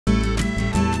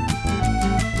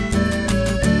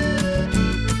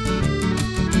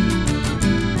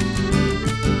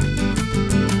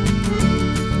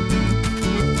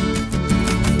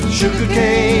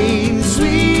Sugarcane,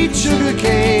 sweet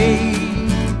sugarcane,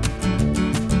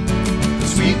 the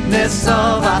sweetness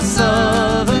of our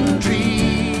southern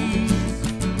trees.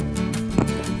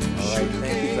 All right,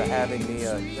 thank you for having me.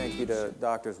 Thank you to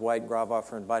Drs. White and Gravoff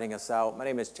for inviting us out. My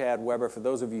name is Chad Weber. For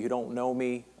those of you who don't know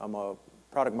me, I'm a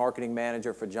product marketing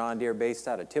manager for John Deere based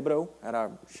out of Thibodaux at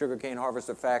our sugarcane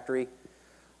harvester factory.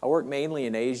 I work mainly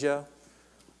in Asia.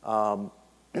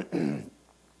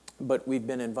 But we've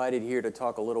been invited here to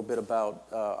talk a little bit about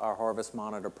our Harvest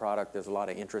Monitor product. There's a lot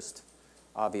of interest,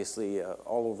 obviously,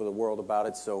 all over the world about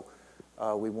it. So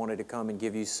we wanted to come and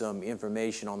give you some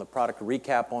information on the product, a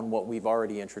recap on what we've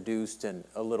already introduced, and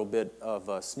a little bit of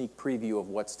a sneak preview of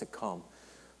what's to come.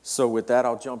 So with that,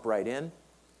 I'll jump right in.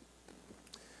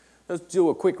 Let's do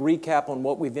a quick recap on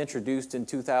what we've introduced in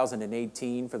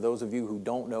 2018. For those of you who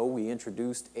don't know, we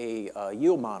introduced a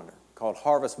yield monitor called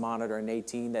Harvest Monitor in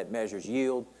 2018 that measures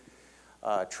yield,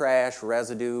 trash,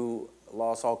 residue,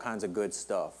 loss, all kinds of good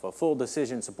stuff. A full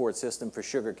decision support system for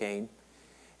sugarcane.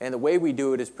 And the way we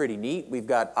do it is pretty neat. We've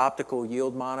got optical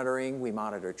yield monitoring. We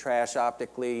monitor trash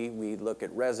optically. We look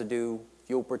at residue,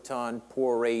 fuel per ton,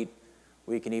 pour rate.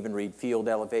 We can even read field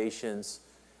elevations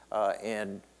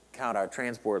and count our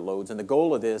transport loads. And the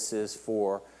goal of this is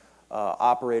for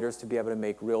operators to be able to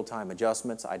make real-time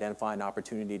adjustments, identify an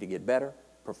opportunity to get better,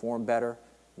 perform better,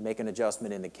 make an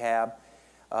adjustment in the cab.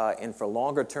 And for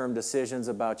longer-term decisions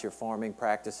about your farming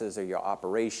practices or your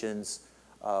operations,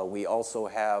 we also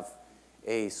have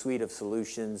a suite of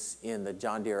solutions in the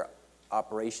John Deere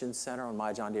Operations Center on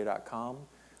myjohndeere.com,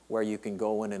 where you can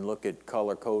go in and look at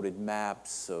color-coded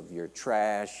maps of your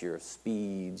trash, your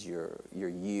speeds, your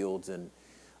yields, and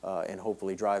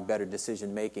hopefully drive better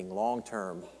decision-making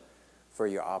long-term for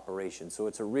your operation. So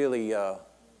it's a really,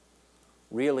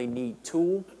 really neat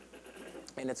tool,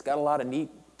 and it's got a lot of neat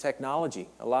technology.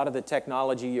 A lot of the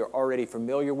technology you're already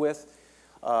familiar with,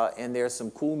 and there's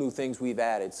some cool new things we've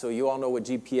added. So you all know what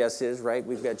GPS is, right?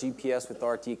 We've got GPS with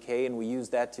RTK, and we use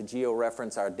that to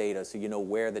geo-reference our data so you know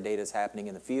where the data is happening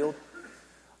in the field.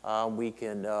 We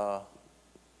can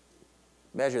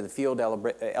measure the field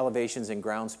elevations and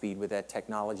ground speed with that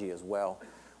technology as well.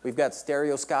 We've got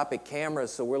stereoscopic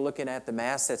cameras, so we're looking at the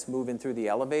mass that's moving through the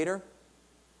elevator,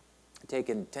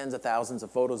 taking tens of thousands of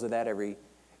photos of that every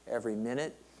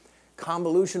minute.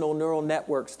 Convolutional neural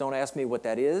networks, don't ask me what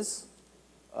that is,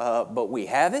 but we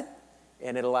have it,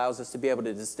 and it allows us to be able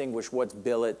to distinguish what's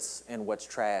billets and what's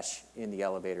trash in the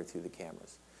elevator through the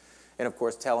cameras. And of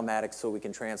course, telematics, so we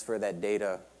can transfer that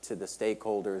data to the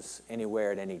stakeholders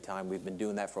anywhere at any time. We've been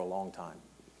doing that for a long time.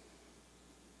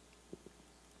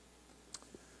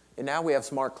 And now we have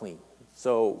Smart Clean.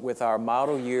 So with our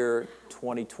model year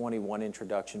 2021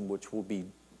 introduction, which will be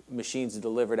machines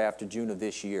delivered after June of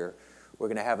this year, we're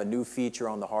going to have a new feature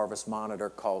on the Harvest Monitor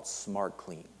called Smart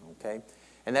Clean, okay?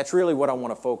 And that's really what I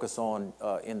want to focus on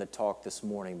in the talk this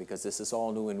morning, because this is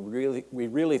all new, and we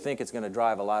really think it's going to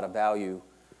drive a lot of value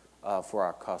for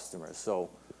our customers.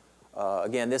 So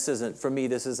again, for me,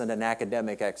 this isn't an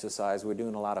academic exercise. We're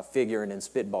doing a lot of figuring and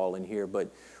spitballing here,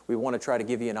 but we want to try to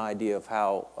give you an idea of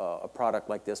how a product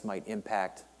like this might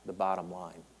impact the bottom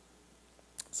line.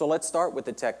 So let's start with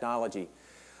the technology.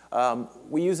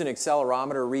 We use an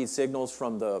accelerometer to read signals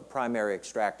from the primary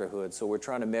extractor hood. So we're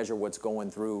trying to measure what's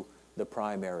going through the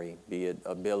primary, be it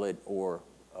a billet or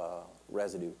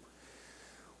residue.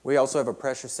 We also have a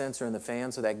pressure sensor in the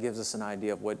fan, so that gives us an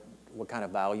idea of what kind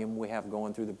of volume we have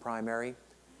going through the primary.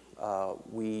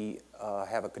 We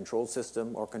have a control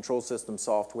system or control system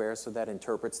software, so that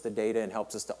interprets the data and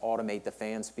helps us to automate the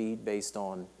fan speed based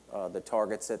on the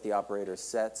targets that the operator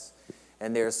sets.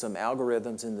 And there's some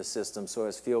algorithms in the system, so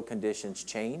as field conditions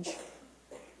change,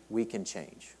 we can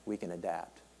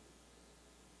adapt.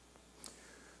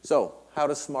 So how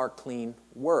does Smart Clean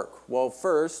work? Well,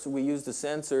 first, we use the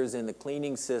sensors in the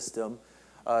cleaning system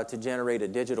to generate a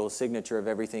digital signature of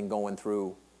everything going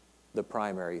through the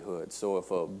primary hood. So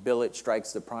if a billet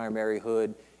strikes the primary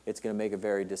hood, it's going to make a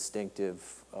very distinctive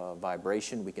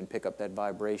vibration. We can pick up that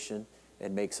vibration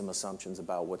and make some assumptions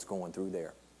about what's going through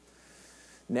there.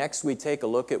 Next, we take a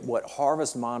look at what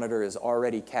Harvest Monitor is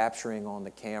already capturing on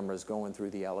the cameras going through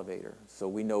the elevator. So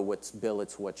we know what's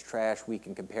billets, what's trash. We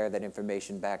can compare that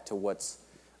information back to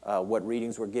what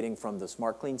readings we're getting from the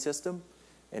Smart Clean system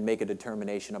and make a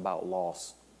determination about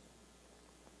loss.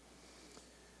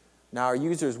 Now, our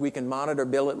users, we can monitor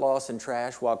billet loss and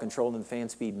trash while controlling fan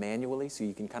speed manually, so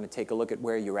you can kind of take a look at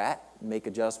where you're at, make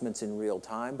adjustments in real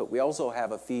time. But we also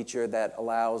have a feature that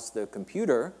allows the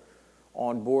computer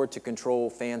on board to control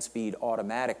fan speed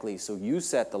automatically. So you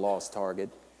set the loss target,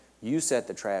 you set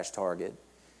the trash target,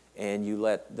 and you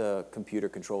let the computer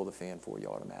control the fan for you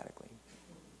automatically.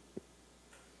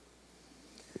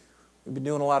 We've been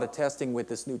doing a lot of testing with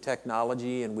this new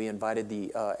technology, and we invited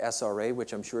the SRA,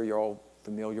 which I'm sure you're all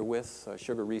familiar with,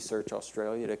 Sugar Research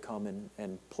Australia, to come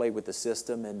and play with the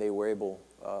system, and they were able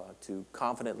to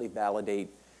confidently validate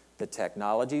the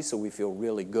technology, so we feel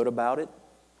really good about it.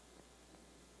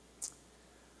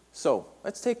 So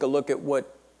let's take a look at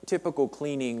what typical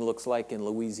cleaning looks like in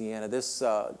Louisiana. This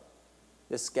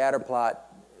scatter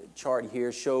plot chart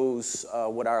here shows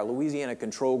what our Louisiana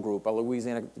control group, our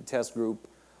Louisiana test group,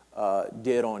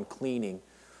 did on cleaning.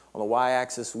 On the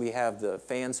y-axis, we have the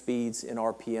fan speeds in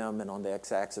RPM, and on the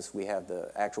x-axis, we have the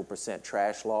actual percent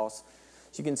trash loss.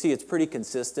 So you can see it's pretty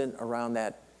consistent around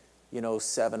that,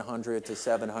 700 to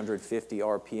 750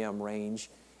 RPM range,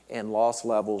 and loss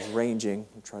levels ranging,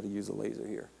 I'll try to use a laser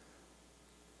here,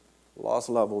 loss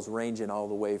levels ranging all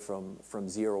the way from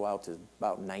 0 out to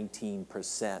about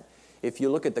 19%. If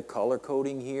you look at the color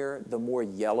coding here, the more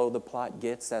yellow the plot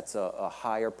gets, that's a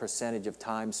higher percentage of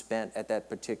time spent at that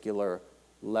particular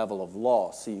level of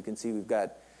loss. So you can see we've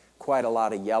got quite a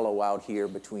lot of yellow out here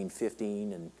between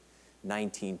 15 and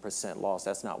 19% loss.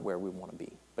 That's not where we want to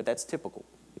be, but that's typical.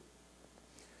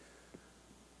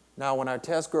 Now, when our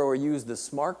test grower used the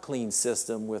Smart Clean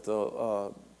system with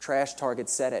a trash target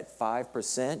set at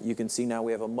 5%, you can see now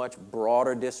we have a much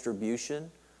broader distribution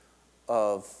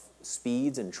of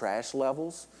speeds and trash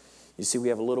levels. You see we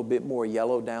have a little bit more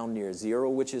yellow down near 0,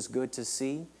 which is good to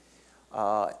see.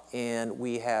 And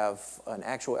we have an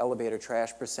actual elevator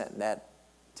trash percent in that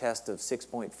test of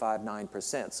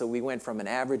 6.59%. So we went from an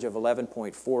average of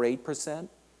 11.48%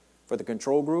 for the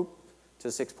control group to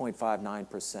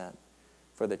 6.59%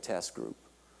 for the test group.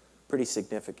 Pretty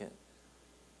significant.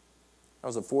 That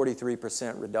was a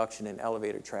 43% reduction in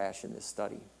elevator trash in this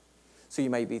study. So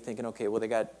you might be thinking, okay, well, they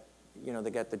got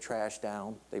the trash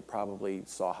down. They probably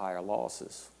saw higher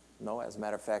losses. No, as a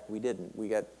matter of fact, we didn't. We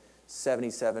got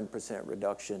 77%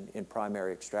 reduction in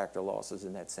primary extractor losses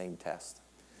in that same test.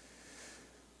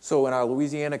 So in our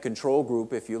Louisiana control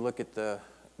group, if you look at the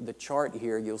chart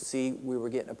here, you'll see we were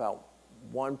getting about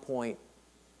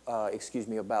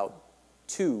about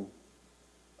 2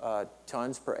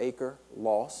 tons per acre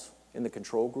loss in the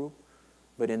control group.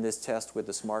 But in this test with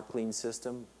the Smart Clean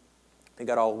system, they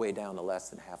got all the way down to less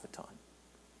than half a ton.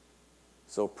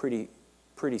 So pretty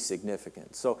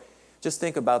significant. So just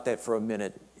think about that for a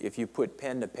minute. If you put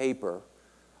pen to paper,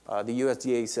 the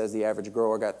USDA says the average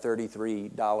grower got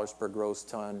 $33 per gross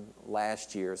ton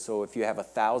last year. So if you have a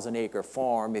 1,000-acre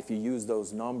farm, if you use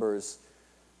those numbers,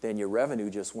 then your revenue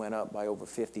just went up by over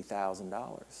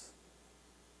 $50,000.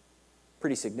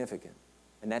 Pretty significant.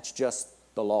 And that's just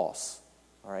the loss.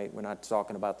 All right, we're not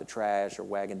talking about the trash or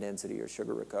wagon density or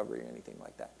sugar recovery or anything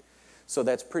like that. So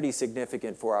that's pretty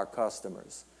significant for our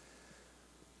customers.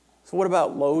 So what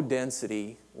about load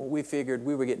density? Well, we figured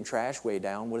we were getting trash way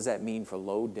down. What does that mean for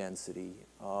load density?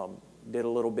 Did a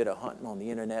little bit of hunting on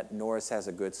the internet. Norris has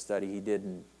a good study he did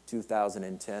in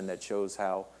 2010 that shows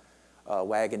how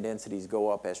wagon densities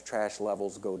go up as trash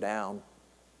levels go down.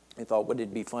 I thought, would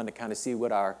it be fun to kind of see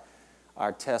what our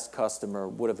test customer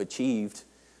would have achieved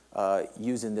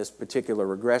using this particular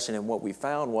regression, and what we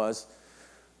found was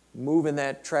moving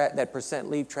that percent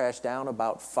leaf trash down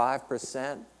about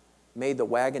 5% made the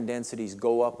wagon densities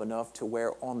go up enough to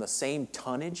where on the same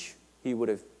tonnage he would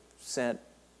have sent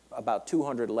about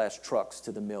 200 less trucks to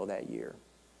the mill that year.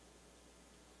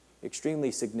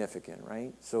 Extremely significant,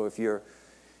 right? So if you're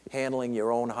handling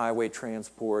your own highway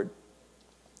transport,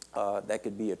 that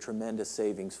could be a tremendous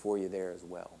savings for you there as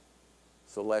well.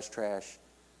 So less trash,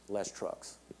 less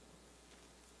trucks.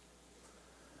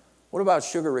 What about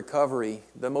sugar recovery?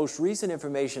 The most recent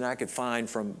information I could find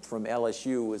from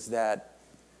LSU was that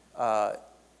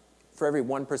for every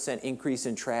 1% increase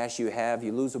in trash you have,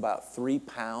 you lose about 3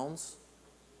 pounds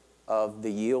of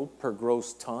the yield per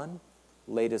gross ton,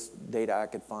 latest data I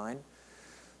could find.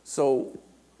 So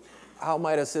how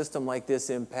might a system like this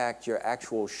impact your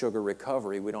actual sugar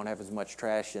recovery? We don't have as much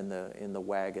trash in the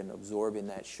wagon absorbing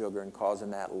that sugar and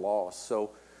causing that loss.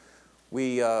 So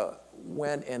we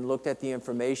went and looked at the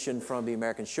information from the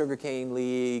American Sugarcane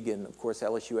League and, of course,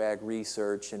 LSU Ag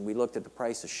Research, and we looked at the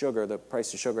price of sugar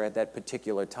at that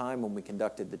particular time when we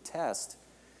conducted the test.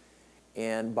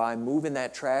 And by moving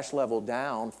that trash level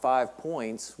down 5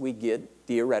 points, we get,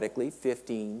 theoretically,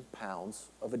 15 pounds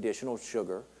of additional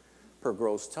sugar per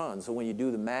gross ton. So when you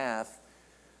do the math,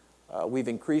 we've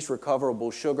increased recoverable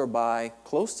sugar by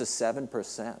close to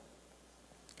 7%.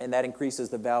 And that increases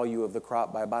the value of the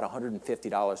crop by about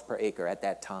 $150 per acre at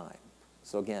that time.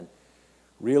 So again,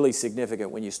 really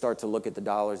significant when you start to look at the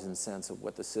dollars and cents of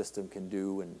what the system can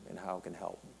do and how it can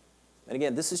help. And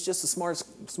again, this is just the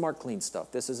smart clean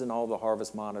stuff. This isn't all the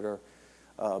harvest monitor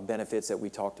benefits that we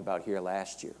talked about here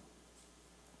last year.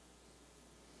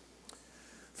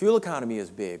 Fuel economy is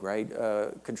big, right?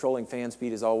 Controlling fan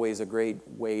speed is always a great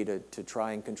way to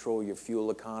try and control your fuel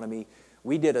economy.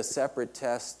 We did a separate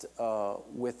test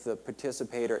with the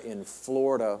participator in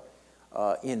Florida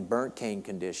in burnt cane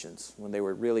conditions when they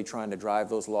were really trying to drive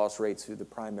those loss rates through the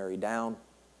primary down.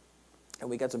 And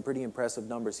we got some pretty impressive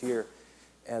numbers here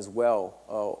as well.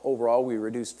 Overall, we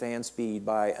reduced fan speed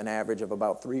by an average of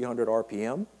about 300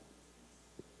 RPM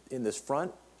in this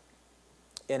front.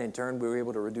 And in turn, we were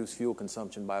able to reduce fuel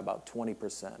consumption by about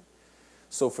 20%.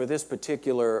 So for this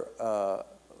particular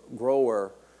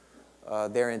grower,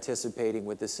 they're anticipating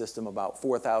with this system about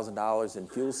 $4,000 in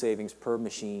fuel savings per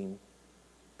machine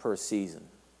per season.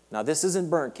 Now, this isn't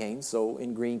burnt cane, so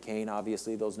in green cane,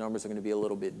 obviously, those numbers are going to be a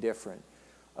little bit different.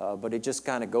 But it just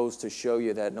kind of goes to show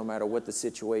you that no matter what the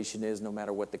situation is, no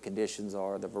matter what the conditions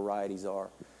are, the varieties are,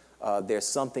 there's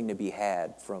something to be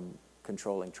had from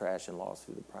controlling trash and loss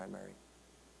through the primary.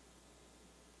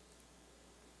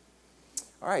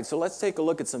 All right, so let's take a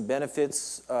look at some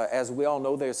benefits. As we all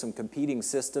know, there's some competing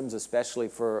systems, especially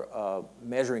for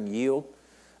measuring yield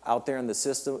out there in the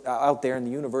system, out there in the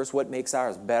universe. What makes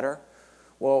ours better?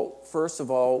 Well, first of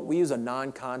all, we use a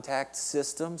non-contact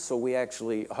system, so we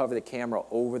actually hover the camera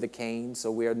over the cane,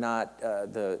 so we are not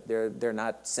they're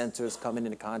not sensors coming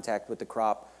into contact with the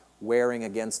crop, wearing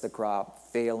against the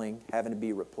crop, failing, having to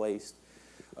be replaced.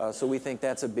 So we think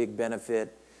that's a big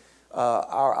benefit.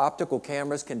 Our optical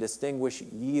cameras can distinguish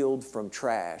yield from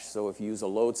trash. So if you use a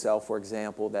load cell, for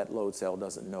example, that load cell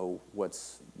doesn't know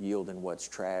what's yield and what's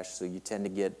trash, so you tend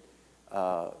to get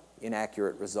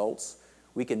inaccurate results.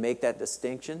 We can make that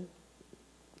distinction.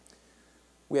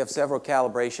 We have several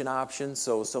calibration options.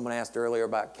 So someone asked earlier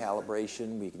about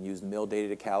calibration. We can use mill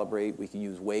data to calibrate. We can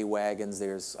use weigh wagons.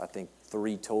 There's, I think,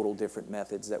 3 total different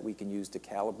methods that we can use to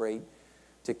calibrate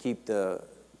to keep the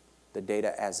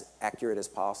data as accurate as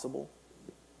possible.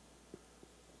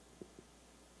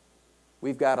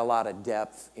 We've got a lot of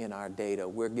depth in our data.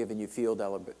 We're giving you field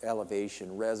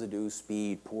elevation, residue,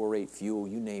 speed, pour rate, fuel,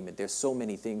 you name it. There's so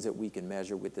many things that we can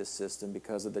measure with this system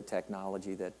because of the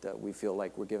technology that we feel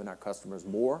like we're giving our customers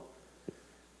more.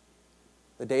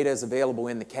 The data is available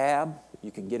in the cab. You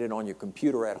can get it on your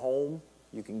computer at home.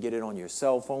 You can get it on your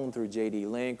cell phone through JD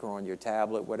Link or on your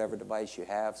tablet, whatever device you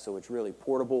have, so it's really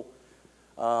portable.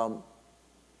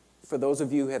 For those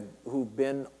of you who've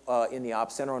been in the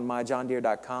Op Center on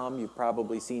myjohndeere.com, you've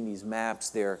probably seen these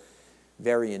maps. They're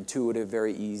very intuitive,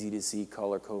 very easy to see,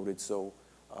 color-coded. So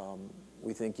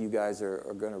we think you guys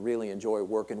are going to really enjoy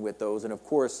working with those. And of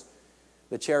course,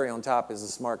 the cherry on top is a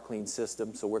smart clean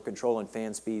system. So we're controlling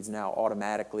fan speeds now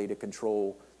automatically to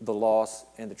control the loss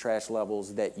and the trash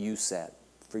levels that you set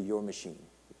for your machine.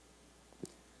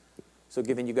 So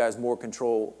giving you guys more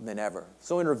control than ever.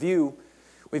 So in review,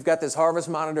 we've got this harvest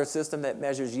monitor system that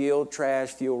measures yield, trash,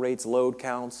 fuel rates, load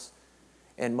counts,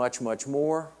 and much, much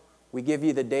more. We give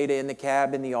you the data in the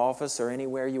cab, in the office, or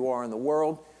anywhere you are in the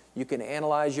world. You can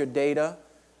analyze your data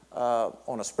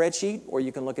on a spreadsheet, or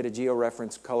you can look at a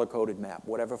georeferenced color-coded map.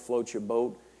 Whatever floats your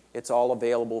boat, it's all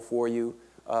available for you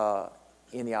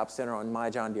in the Op Center on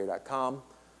myjohndeere.com.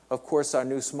 Of course, our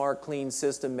new Smart Clean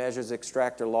system measures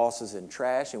extractor losses and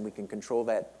trash, and we can control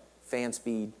that fan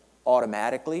speed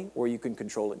automatically, or you can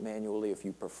control it manually if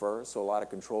you prefer, so a lot of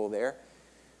control there.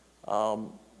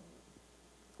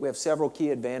 We have several key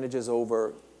advantages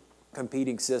over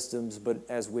competing systems, but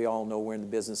as we all know, we're in the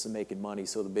business of making money,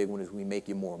 so the big one is we make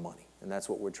you more money, and that's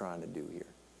what we're trying to do here.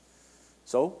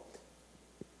 So,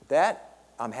 that,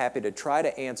 I'm happy to try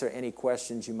to answer any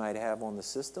questions you might have on the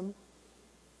system.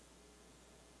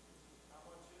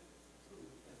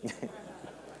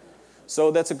 So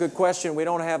that's a good question. We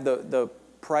don't have the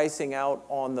pricing out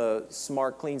on the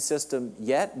Smart Clean system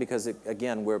yet because,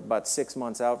 again, we're about 6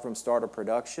 months out from start of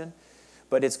production.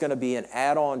 But it's going to be an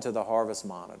add-on to the Harvest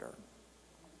Monitor.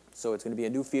 So it's going to be a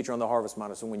new feature on the Harvest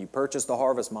Monitor. So when you purchase the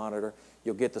Harvest Monitor,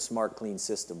 you'll get the Smart Clean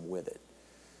system with it.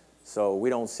 So we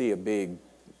don't see a big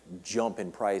jump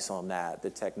in price on that. The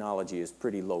technology is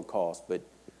pretty low cost, but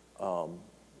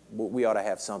we ought to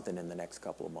have something in the next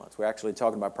couple of months. We're actually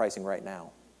talking about pricing right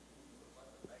now.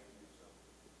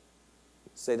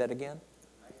 Say that again?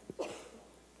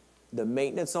 The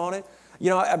maintenance on it? You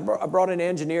know, I brought an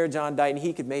engineer, John Dighton.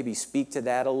 He could maybe speak to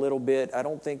that a little bit. I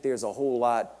don't think there's a whole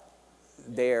lot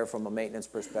there from a maintenance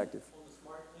perspective. On the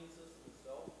Smart Clean system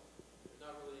itself, there's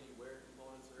not really any wear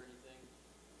components or anything.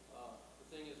 The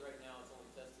thing is, right now, it's only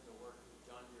tested to work with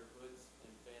John Deere hoods and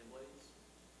fan blades.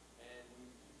 And when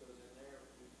you keep those in there,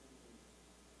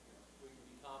 we can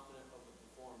be confident of the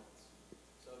performance.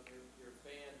 So if your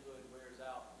fan hood wears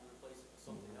out, you replace it with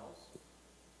something else.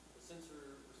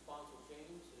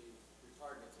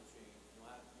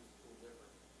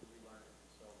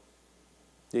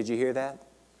 Did you hear that?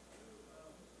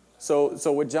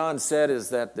 So what John said is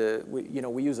that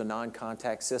we use a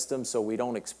non-contact system, so we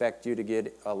don't expect you to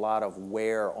get a lot of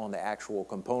wear on the actual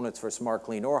components for Smart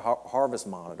Clean or Harvest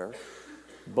Monitor.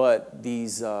 But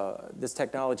this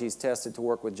technology is tested to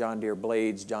work with John Deere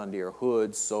blades, John Deere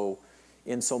hoods, so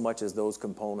in so much as those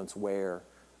components wear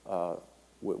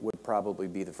would probably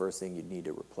be the first thing you'd need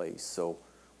to replace. So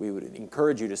we would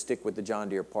encourage you to stick with the John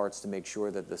Deere parts to make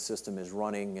sure that the system is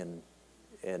running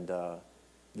and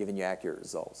giving you accurate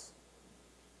results.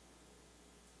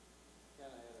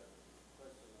 Kind of had a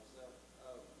question myself.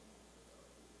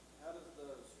 How does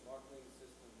the Smart Clean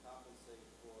system compensate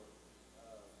for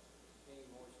any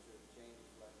moisture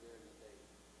changes like during the day?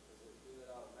 Does it do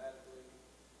it automatically,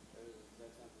 or is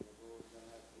that something the board's going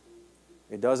to have to do?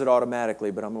 It does it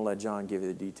automatically, but I'm going to let John give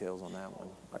you the details on that one.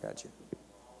 I got you.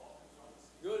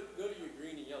 Go to your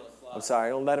green and yellow slide. I'm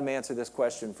sorry, I'll let him answer this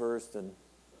question first.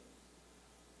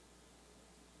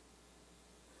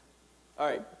 All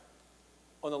right.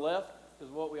 On the left is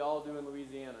what we all do in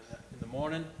Louisiana. In the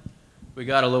morning, we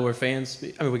got a lower fan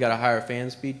speed. I mean, we got a higher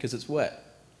fan speed because it's wet,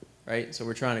 right? So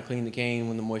we're trying to clean the cane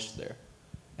when the moisture's there.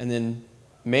 And then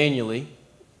manually,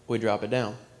 we drop it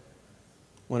down.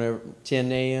 Whenever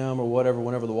 10 a.m. or whatever,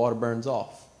 whenever the water burns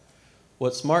off.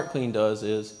 What Smart Clean does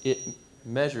is it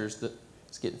measures the,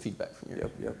 it's getting feedback from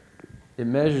you. Yep. It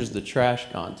measures the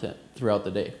trash content throughout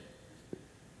the day.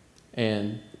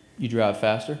 And you drive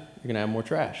faster, you're going to have more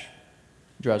trash.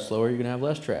 You drive slower, you're going to have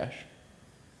less trash.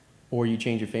 Or you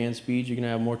change your fan speed, you're going to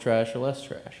have more trash or less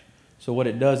trash. So what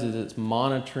it does is it's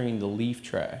monitoring the leaf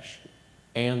trash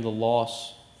and the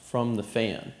loss from the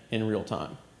fan in real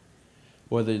time.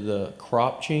 Whether the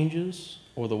crop changes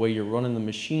or the way you're running the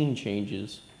machine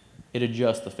changes, it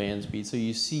adjusts the fan speed. So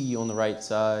you see on the right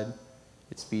side,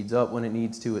 it speeds up when it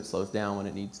needs to, it slows down when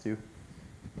it needs to.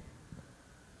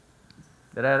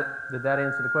 Did that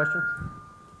answer the question?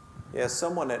 Yeah,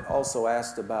 someone had also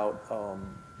asked about,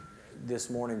 this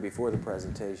morning before the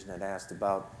presentation, had asked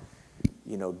about,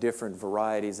 different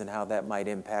varieties and how that might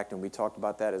impact, and we talked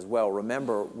about that as well.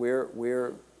 Remember,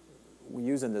 we're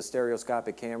using the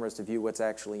stereoscopic cameras to view what's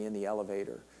actually in the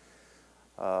elevator.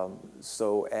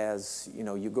 So as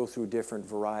you go through different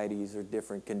varieties or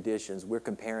different conditions, we're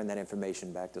comparing that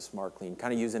information back to Smart Clean,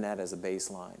 kind of using that as a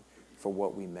baseline for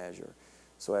what we measure.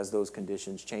 So as those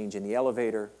conditions change in the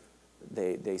elevator,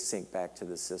 they sync back to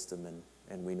the system,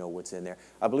 and we know what's in there.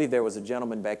 I believe there was a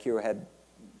gentleman back here who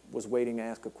was waiting to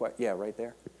ask a question. Yeah, right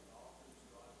there.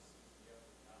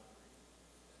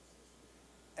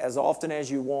 As often as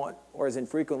you want, or as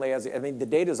infrequently as, the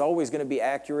data is always going to be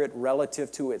accurate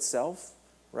relative to itself,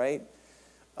 right?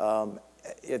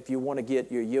 If you want to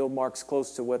get your yield marks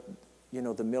close to what,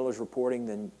 the miller's reporting,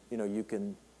 then, you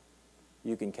can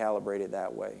calibrate it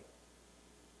that way.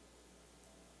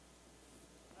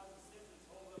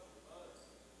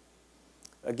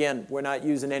 Again, we're not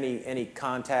using any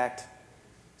contact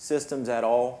systems at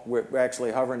all. We're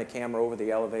actually hovering the camera over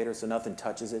the elevator so nothing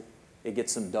touches it. It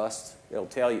gets some dust.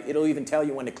 It'll even tell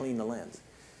you when to clean the lens.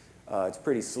 It's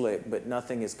pretty slick, but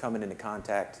nothing is coming into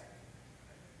contact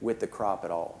with the crop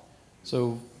at all.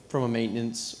 So from a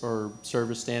maintenance or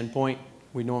service standpoint,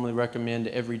 we normally recommend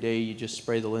every day you just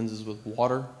spray the lenses with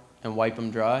water and wipe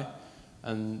them dry.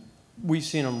 And we've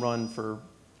seen them run for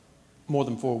more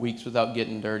than 4 weeks without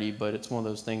getting dirty, but it's one of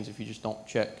those things, if you just don't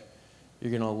check,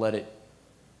 you're going to let it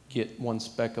get one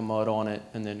speck of mud on it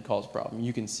and then cause a problem.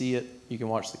 You can see it, you can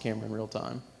watch the camera in real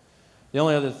time. The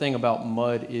only other thing about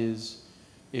mud is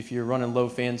if you're running low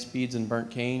fan speeds and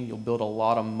burnt cane, you'll build a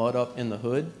lot of mud up in the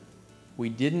hood. We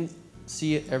didn't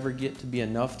see it ever get to be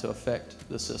enough to affect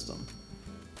the system.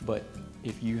 But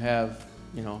if you have,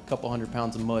 a couple 100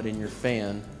 pounds of mud in your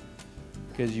fan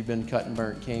because you've been cutting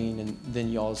burnt cane and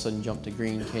then you all of a sudden jump to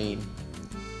green cane,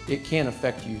 it can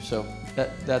affect you. So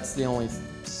that's the only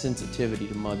sensitivity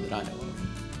to mud that I know of.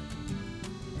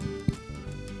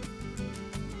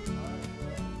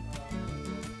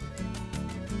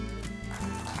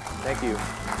 Thank you.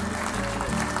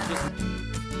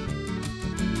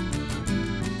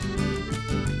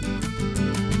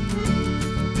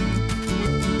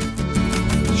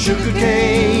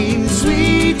 Sugarcane,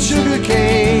 sweet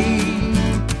sugarcane,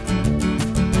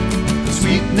 the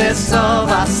sweetness of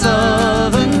our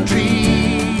southern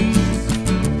trees.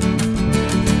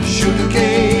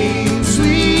 Sugarcane,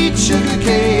 sweet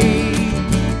sugarcane,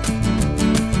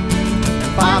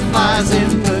 and fireflies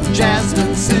in the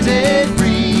jasmine scented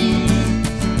breeze.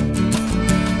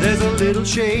 There's a little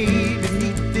shade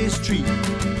beneath this tree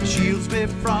that shields me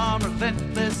from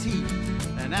relentless heat.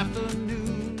 An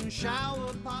afternoon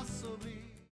shower possible.